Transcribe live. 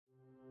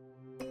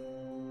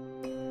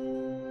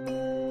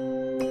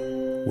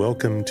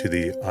Welcome to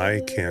the I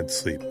Can't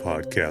Sleep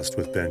podcast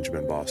with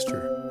Benjamin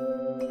Boster.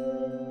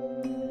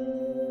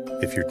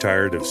 If you're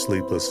tired of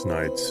sleepless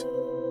nights,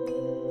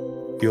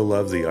 you'll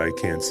love the I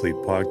Can't Sleep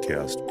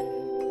podcast.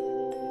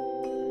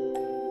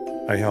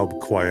 I help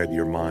quiet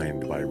your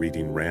mind by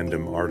reading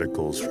random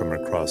articles from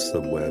across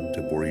the web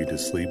to bore you to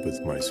sleep with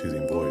my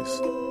soothing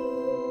voice.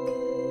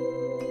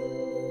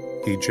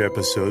 Each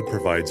episode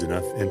provides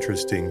enough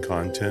interesting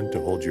content to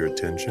hold your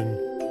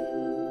attention,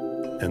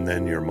 and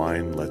then your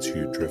mind lets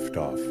you drift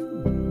off.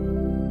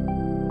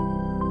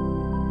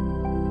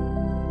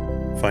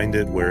 Find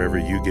it wherever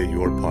you get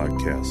your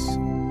podcasts.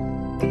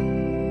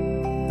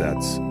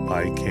 That's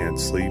I Can't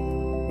Sleep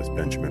with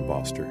Benjamin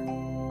Boster.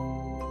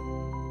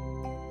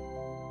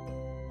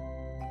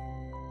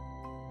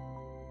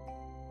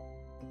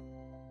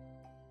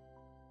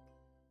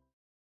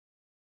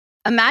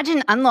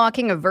 Imagine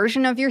unlocking a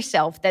version of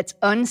yourself that's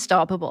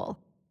unstoppable,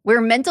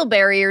 where mental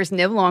barriers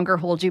no longer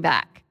hold you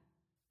back.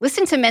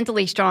 Listen to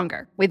Mentally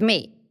Stronger with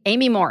me,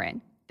 Amy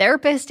Morin,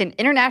 therapist and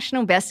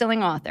international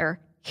best-selling author,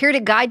 here to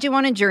guide you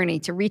on a journey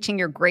to reaching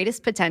your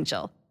greatest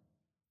potential.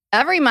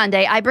 Every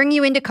Monday, I bring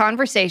you into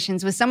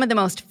conversations with some of the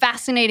most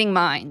fascinating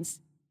minds.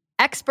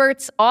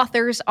 Experts,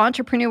 authors,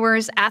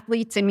 entrepreneurs,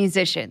 athletes, and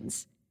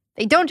musicians.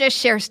 They don't just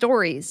share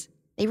stories.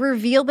 They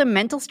reveal the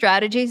mental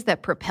strategies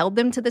that propelled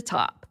them to the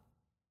top.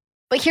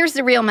 But here's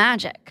the real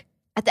magic.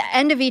 At the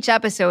end of each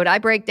episode, I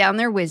break down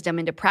their wisdom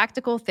into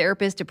practical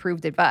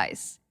therapist-approved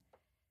advice.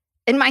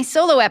 In my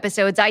solo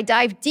episodes, I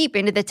dive deep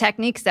into the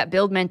techniques that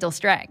build mental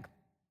strength.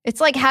 It's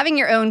like having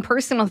your own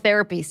personal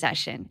therapy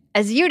session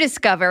as you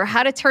discover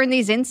how to turn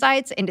these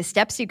insights into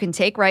steps you can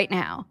take right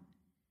now.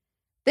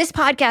 This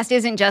podcast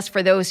isn't just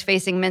for those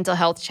facing mental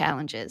health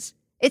challenges.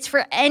 It's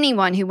for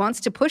anyone who wants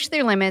to push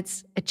their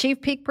limits,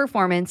 achieve peak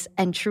performance,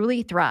 and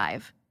truly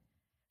thrive.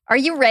 Are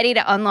you ready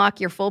to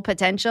unlock your full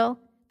potential?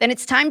 Then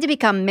it's time to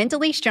become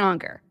mentally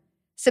stronger.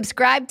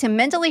 Subscribe to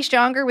Mentally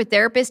Stronger with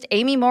therapist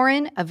Amy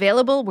Morin,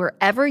 available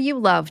wherever you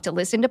love to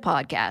listen to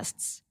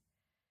podcasts.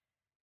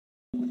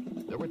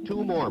 There were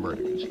two more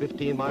murders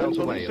 15 miles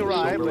When away. police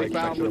arrived, they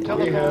found the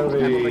telephones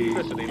and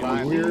electricity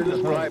lines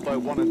described by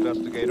one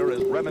investigator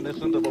as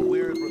reminiscent of a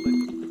weird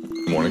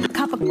religion.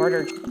 Cup of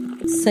murder.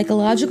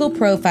 Psychological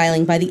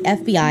profiling by the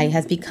FBI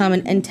has become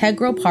an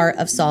integral part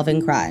of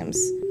solving crimes.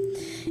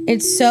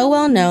 It's so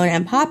well known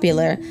and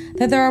popular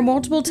that there are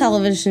multiple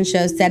television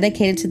shows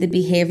dedicated to the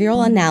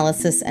behavioral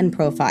analysis and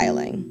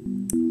profiling.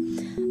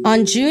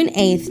 On June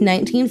 8,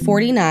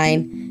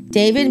 1949,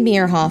 David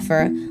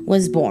Meyerhofer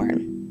was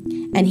born,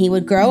 and he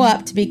would grow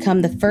up to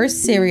become the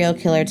first serial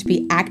killer to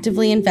be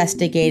actively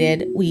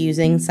investigated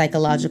using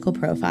psychological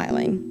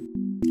profiling.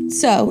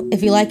 So,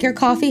 if you like your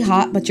coffee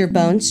hot but your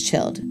bones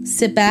chilled,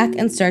 sit back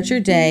and start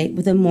your day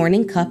with a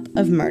morning cup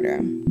of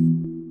murder.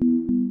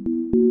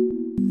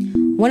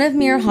 One of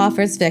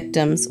Meyerhofer's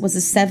victims was a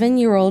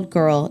 7-year-old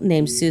girl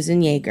named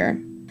Susan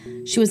Yeager.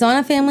 She was on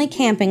a family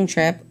camping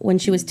trip when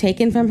she was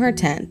taken from her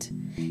tent.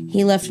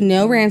 He left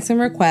no ransom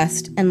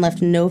request and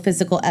left no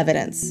physical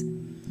evidence.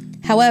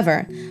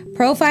 However,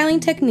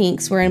 profiling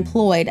techniques were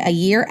employed a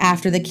year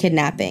after the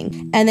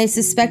kidnapping, and they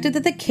suspected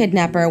that the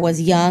kidnapper was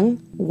young,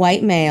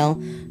 white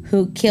male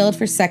who killed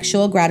for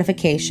sexual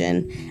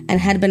gratification and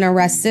had been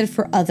arrested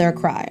for other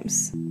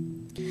crimes.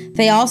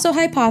 They also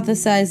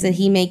hypothesized that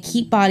he may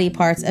keep body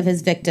parts of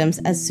his victims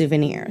as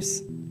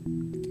souvenirs.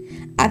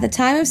 At the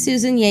time of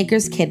Susan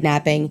Yeager's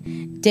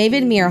kidnapping,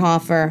 David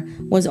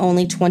Meyerhofer was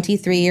only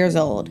 23 years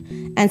old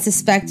and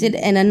suspected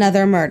in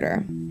another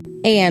murder.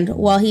 And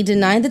while he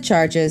denied the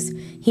charges,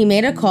 he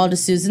made a call to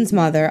Susan's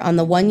mother on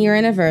the 1-year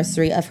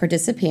anniversary of her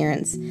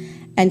disappearance,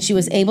 and she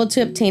was able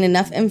to obtain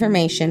enough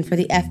information for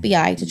the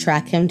FBI to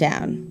track him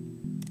down.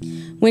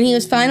 When he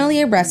was finally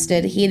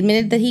arrested, he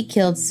admitted that he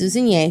killed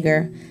Susan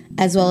Yeager,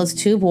 as well as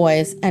 2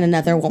 boys and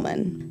another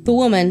woman. The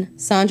woman,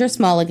 Sandra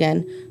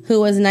Smulligan, who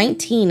was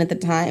 19 at the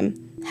time,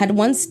 had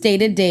once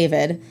dated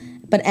David,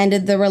 but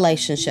ended the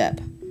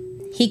relationship.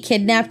 He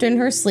kidnapped her in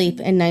her sleep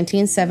in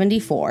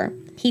 1974.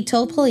 He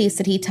told police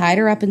that he tied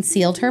her up and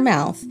sealed her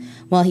mouth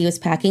while he was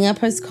packing up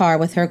his car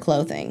with her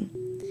clothing.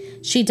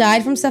 She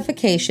died from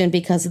suffocation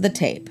because of the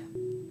tape.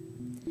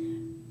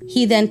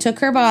 He then took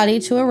her body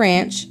to a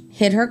ranch,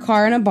 hid her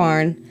car in a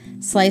barn,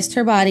 sliced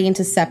her body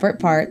into separate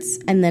parts,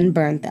 and then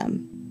burned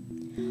them.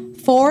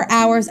 4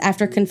 hours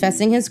after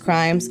confessing his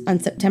crimes, on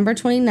September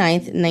 29,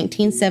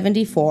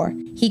 1974,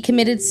 he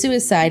committed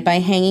suicide by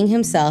hanging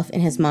himself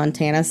in his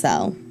Montana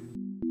cell.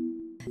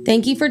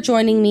 Thank you for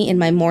joining me in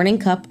my morning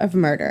cup of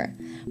murder.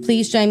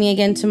 Please join me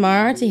again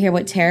tomorrow to hear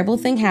what terrible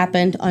thing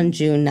happened on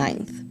June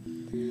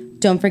 9th.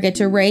 Don't forget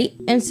to rate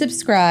and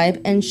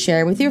subscribe and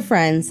share with your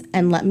friends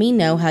and let me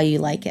know how you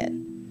like it.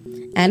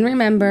 And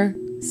remember,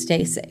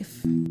 stay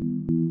safe.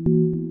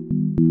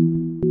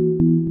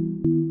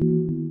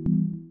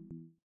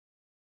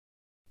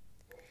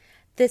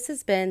 This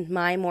has been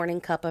My Morning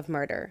Cup of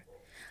Murder.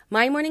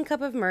 My Morning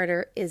Cup of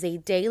Murder is a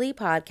daily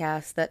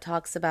podcast that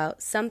talks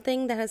about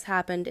something that has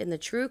happened in the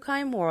true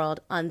crime world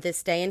on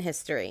this day in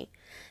history.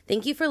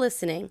 Thank you for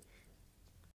listening.